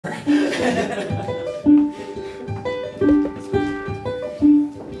Oh,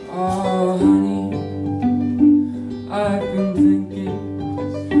 honey, I've been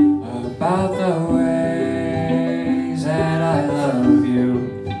thinking about the ways that I love you.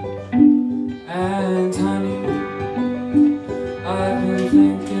 And honey, I've been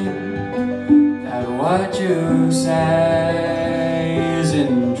thinking that what you say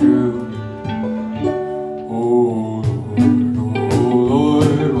isn't true. Oh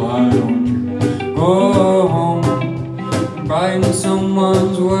Lord, why don't you go home and brighten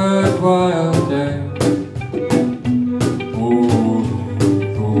someone's worthwhile day? Oh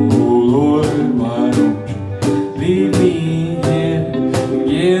Lord, why don't you leave me here and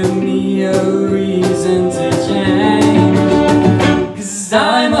give me a reason to